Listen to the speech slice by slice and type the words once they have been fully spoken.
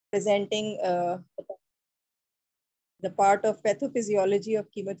Presenting the part of pathophysiology of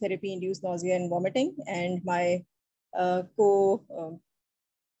chemotherapy-induced nausea and vomiting, and my co-speaker,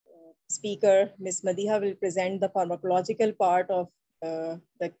 Ms. Madiha, will present the pharmacological part of the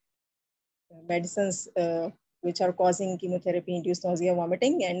medicines which are causing chemotherapy-induced nausea,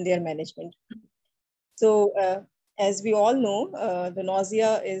 vomiting, and their management. So, as we all know, the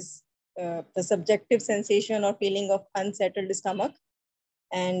nausea is the subjective sensation or feeling of unsettled stomach.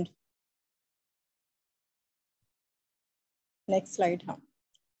 And next slide.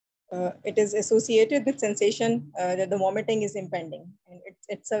 It is associated with sensation that the vomiting is impending. And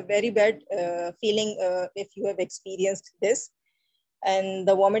it's a very bad feeling if you have experienced this. And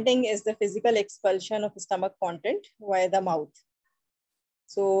the vomiting is the physical expulsion of stomach content via the mouth.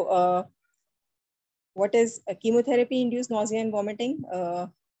 So what is chemotherapy-induced nausea and vomiting?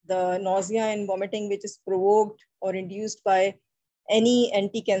 The nausea and vomiting which is provoked or induced by any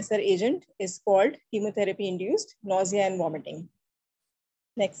anti-cancer agent is called chemotherapy-induced nausea and vomiting.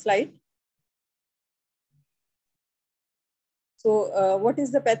 Next slide. So what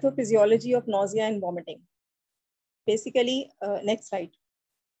is the pathophysiology of nausea and vomiting? Basically, next slide.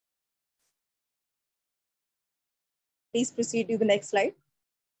 Please proceed to the next slide.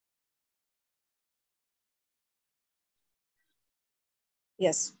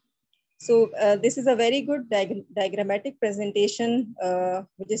 Yes. So this is a very good diagrammatic presentation,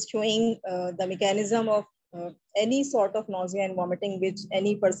 which is showing the mechanism of any sort of nausea and vomiting which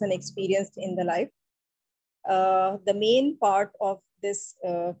any person experienced in the life. The main part of this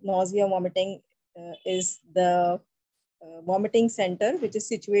nausea vomiting is the vomiting center, which is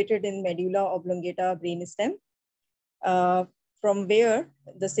situated in medulla oblongata brainstem, from where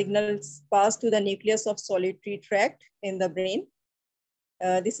the signals pass to the nucleus of solitary tract in the brain.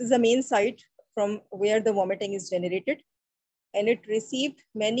 This is the main site from where the vomiting is generated, and it received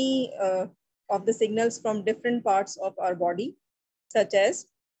many of the signals from different parts of our body, such as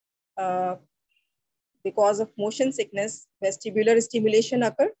because of motion sickness, vestibular stimulation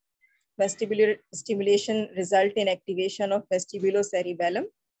occur. Vestibular stimulation result in activation of vestibulocerebellum,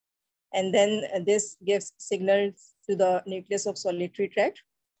 and then this gives signals to the nucleus of solitary tract.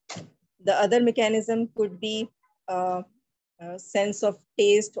 The other mechanism could be sense of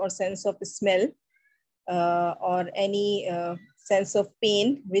taste or sense of smell, or any sense of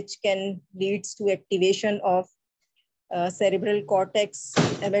pain, which can leads to activation of cerebral cortex,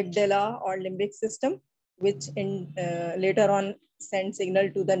 amygdala, or limbic system, which in later on send signal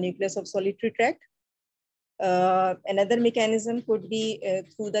to the nucleus of solitary tract. Another mechanism could be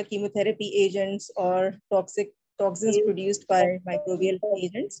through the chemotherapy agents or toxins produced by microbial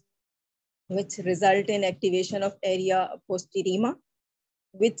agents, which result in activation of area posterima,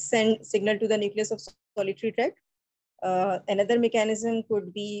 which send signal to the nucleus of solitary tract. Another mechanism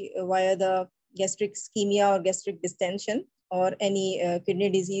could be via the gastric ischemia or gastric distension, or any kidney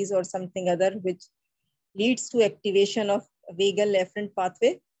disease or something other, which leads to activation of vagal afferent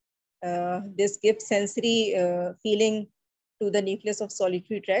pathway. This gives sensory feeling to the nucleus of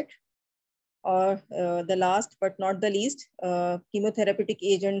solitary tract. Or the last but not the least, chemotherapeutic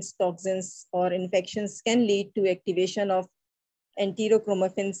agents, toxins, or infections can lead to activation of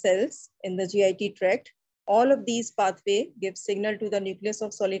enterochromaffin cells in the GIT tract. All of these pathways give signal to the nucleus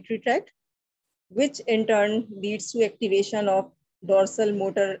of solitary tract, which in turn leads to activation of dorsal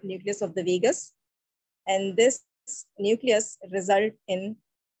motor nucleus of the vagus. And this nucleus result in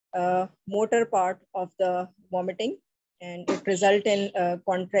motor part of the vomiting, and it result in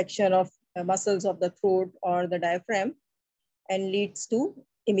contraction of muscles of the throat or the diaphragm, and leads to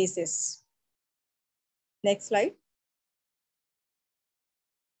emesis. Next slide.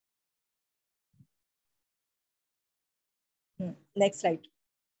 Next slide.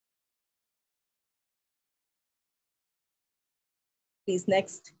 Please,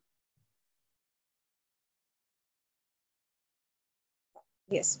 next.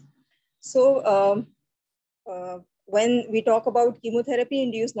 Yes. So when we talk about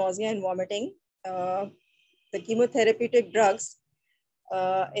chemotherapy-induced nausea and vomiting, the chemotherapeutic drugs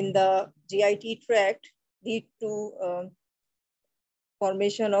in the GIT tract lead to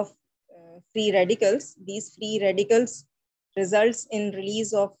formation of free radicals. These free radicals results in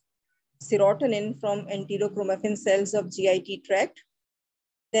release of serotonin from enterochromaffin cells of GIT tract.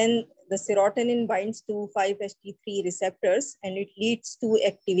 Then the serotonin binds to 5-HT3 receptors, and it leads to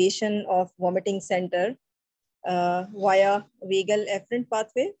activation of vomiting center via vagal afferent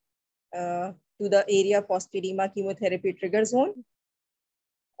pathway to the area posterima chemotherapy trigger zone,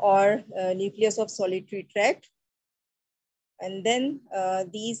 or nucleus of solitary tract. And then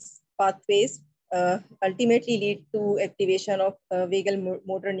these pathways ultimately lead to activation of vagal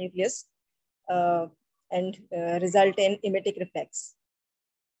motor nucleus and result in emetic reflex.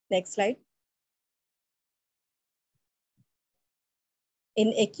 Next slide.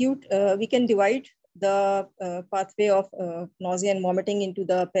 In acute, we can divide the pathway of nausea and vomiting into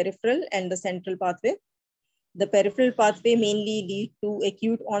the peripheral and the central pathway. The peripheral pathway mainly lead to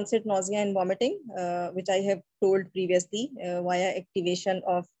acute onset nausea and vomiting, which I have told previously via activation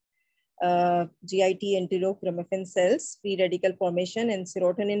of GIT enterochromaffin cells, free radical formation and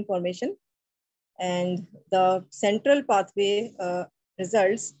serotonin formation. And the central pathway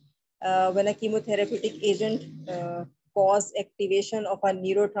results when a chemotherapeutic agent cause activation of a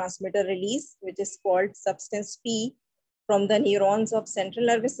neurotransmitter release, which is called substance P, from the neurons of central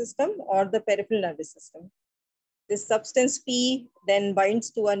nervous system or the peripheral nervous system. This substance P then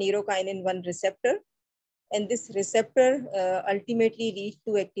binds to a neurokinin 1 receptor, and this receptor ultimately leads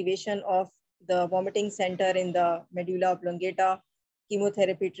to activation of the vomiting center in the medulla oblongata,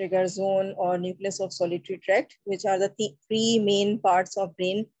 chemotherapy trigger zone, or nucleus of solitary tract, which are the three main parts of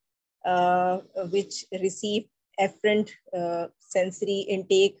brain which receive afferent sensory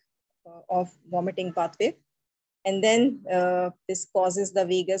intake of vomiting pathway. And then this causes the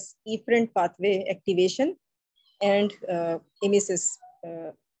vagus efferent pathway activation, and emesis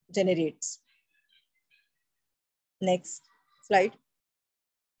generates. Next slide.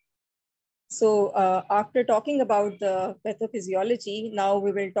 So after talking about the pathophysiology, now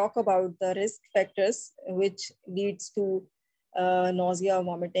we will talk about the risk factors which leads to nausea,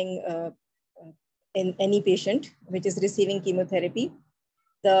 vomiting in any patient which is receiving chemotherapy.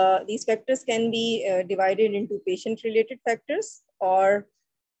 These factors can be divided into patient-related factors or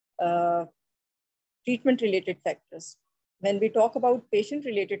treatment-related factors. When we talk about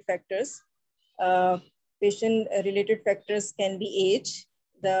patient-related factors, patient-related factors can be age.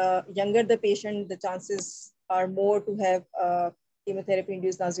 The younger the patient, the chances are more to have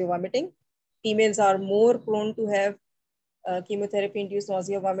chemotherapy-induced nausea vomiting. Females are more prone to have chemotherapy-induced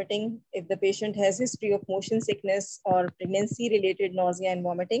nausea vomiting. If the patient has history of motion sickness or pregnancy-related nausea and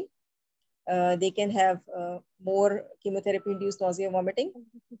vomiting, they can have more chemotherapy-induced nausea vomiting.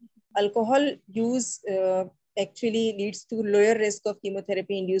 Alcohol use actually leads to lower risk of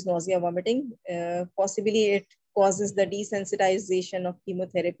chemotherapy-induced nausea vomiting. Possibly it causes the desensitization of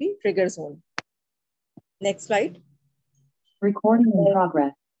chemotherapy trigger zone. Next slide. Recording in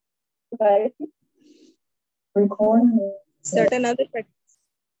progress. Recording. Certain other factors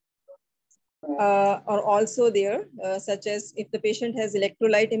are also there, such as if the patient has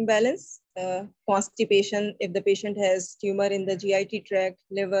electrolyte imbalance, constipation, if the patient has tumor in the GIT tract,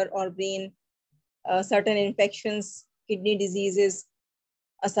 liver or brain, certain infections, kidney diseases,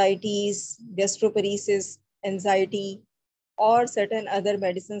 ascites, gastroparesis, anxiety, or certain other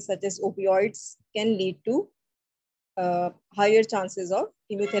medicines such as opioids can lead to higher chances of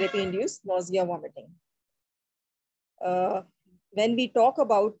chemotherapy-induced nausea vomiting. When we talk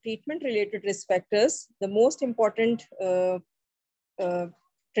about treatment-related risk factors, the most important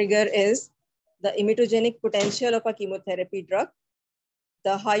trigger is the emetogenic potential of a chemotherapy drug.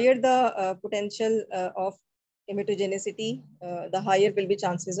 The higher the potential of emetogenicity, the higher will be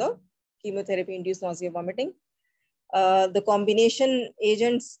chances of chemotherapy-induced nausea vomiting. The combination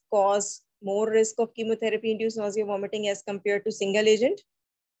agents cause more risk of chemotherapy-induced nausea vomiting as compared to single agent.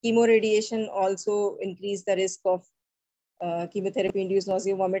 Chemoradiation also increase the risk of chemotherapy-induced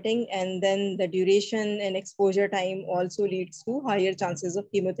nausea vomiting, and then the duration and exposure time also leads to higher chances of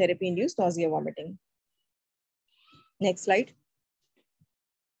chemotherapy-induced nausea vomiting. Next slide.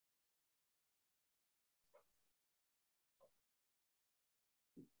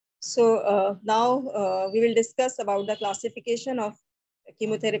 So now we will discuss about the classification of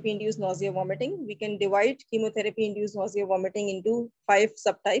chemotherapy-induced nausea vomiting. We can divide chemotherapy-induced nausea vomiting into 5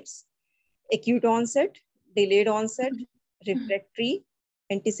 subtypes: acute onset, delayed onset, refractory,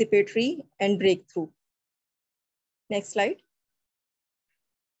 anticipatory, and breakthrough. Next slide.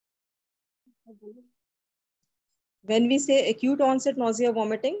 When we say acute onset nausea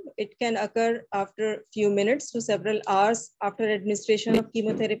vomiting, it can occur after few minutes to several hours after administration of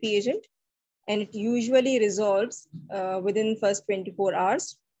chemotherapy agent, and it usually resolves within first 24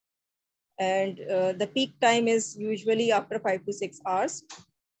 hours. And the peak time is usually after 5 to 6 hours.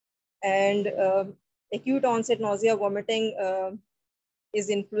 And acute onset nausea vomiting is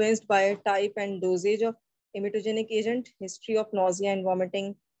influenced by type and dosage of emetogenic agent, history of nausea and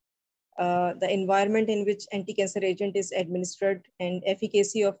vomiting, the environment in which anti-cancer agent is administered, and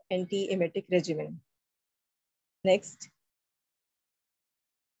efficacy of anti-emetic regimen. Next.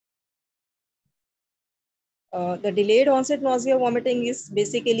 The delayed onset nausea vomiting is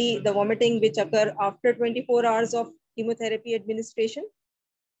basically the vomiting which occur after 24 hours of chemotherapy administration.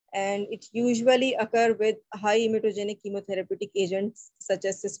 And it usually occur with high emetogenic chemotherapeutic agents such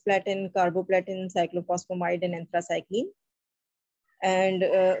as cisplatin, carboplatin, cyclophosphamide, and anthracycline. And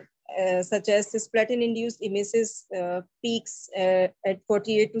such as cisplatin-induced emesis peaks at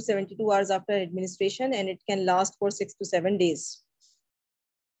 48 to 72 hours after administration, and it can last for 6 to 7 days.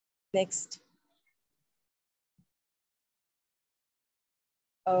 Next.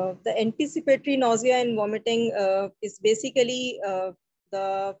 The anticipatory nausea and vomiting is basically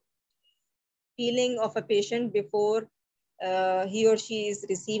the feeling of a patient before he or she is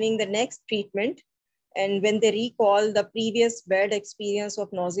receiving the next treatment, and when they recall the previous bad experience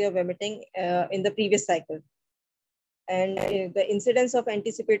of nausea vomiting in the previous cycle. And the incidence of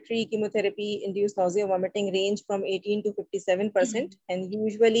anticipatory chemotherapy induced nausea vomiting range from 18 to 57%, and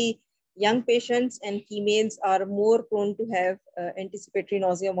usually young patients and females are more prone to have anticipatory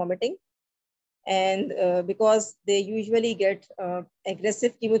nausea vomiting. And because they usually get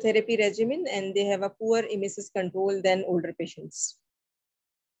aggressive chemotherapy regimen and they have a poor emesis control than older patients.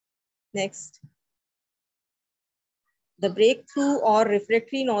 Next. The breakthrough or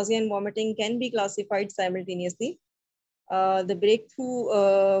refractory nausea and vomiting can be classified simultaneously. The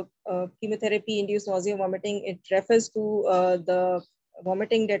breakthrough chemotherapy-induced nausea vomiting, it refers to the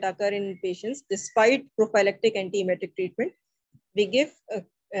vomiting that occur in patients despite prophylactic antiemetic treatment. We give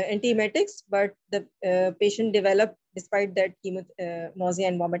antiemetics, but the patient developed despite that nausea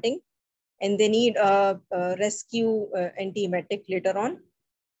and vomiting, and they need a rescue antiemetic later on.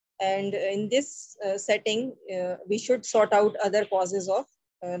 And in this setting, we should sort out other causes of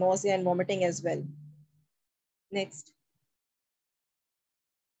nausea and vomiting as well. Next.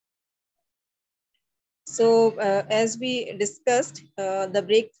 So as we discussed, the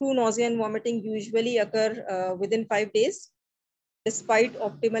breakthrough nausea and vomiting usually occur within 5 days, despite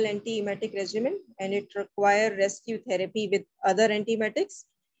optimal antiemetic regimen, and it requires rescue therapy with other antiemetics,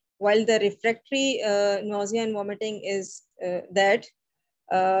 while the refractory nausea and vomiting is that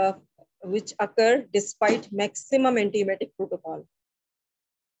which occur despite maximum antiemetic protocol.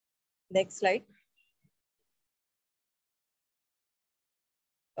 Next slide.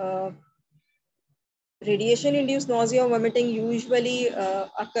 Radiation-induced nausea vomiting usually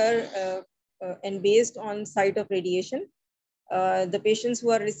occur and based on site of radiation. The patients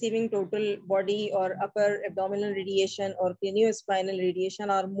who are receiving total body or upper abdominal radiation or craniospinal radiation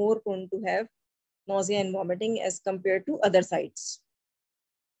are more prone to have nausea and vomiting as compared to other sites.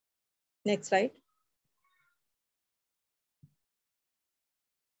 Next slide.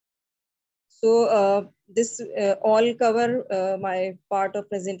 So this all cover my part of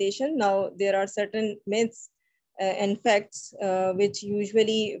presentation. Now there are certain myths and facts which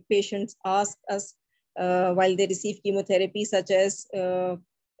usually patients ask us while they receive chemotherapy, such as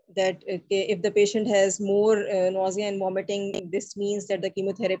that if the patient has more nausea and vomiting, this means that the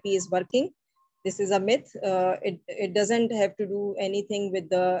chemotherapy is working. This is a myth. It doesn't have to do anything with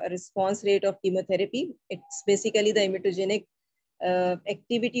the response rate of chemotherapy. It's basically the emetogenic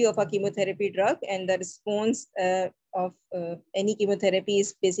activity of a chemotherapy drug, and the response of any chemotherapy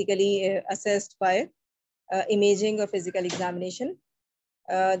is basically assessed by imaging or physical examination.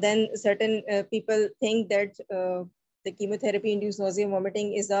 Then certain people think that the chemotherapy-induced nausea and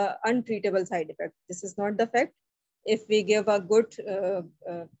vomiting is an untreatable side effect. This is not the fact. If we give a good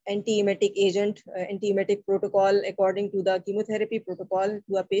antiemetic agent, antiemetic protocol according to the chemotherapy protocol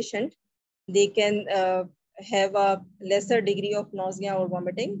to a patient, they can have a lesser degree of nausea or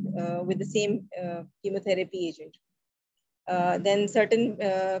vomiting with the same chemotherapy agent. Then certain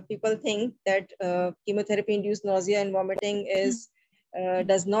people think that chemotherapy-induced nausea and vomiting is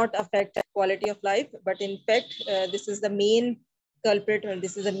does not affect quality of life, but in fact, this is the main culprit, or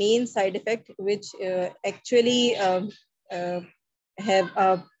this is the main side effect which actually have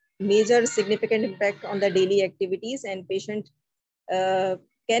a major significant impact on the daily activities, and patient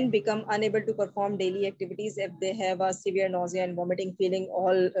can become unable to perform daily activities if they have a severe nausea and vomiting feeling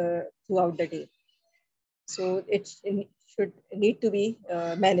all throughout the day. So it should need to be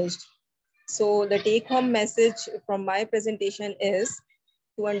managed. So the take-home message from my presentation is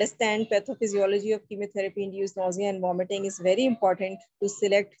to understand pathophysiology of chemotherapy-induced nausea and vomiting is very important to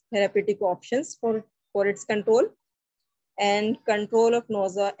select therapeutic options for its control. And control of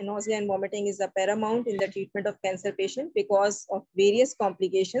nausea and vomiting is a paramount in the treatment of cancer patient because of various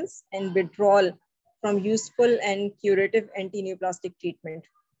complications and withdrawal from useful and curative anti-neoplastic treatment.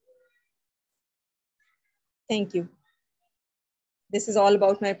 Thank you. This is all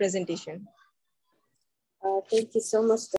about my presentation. Thank you so much.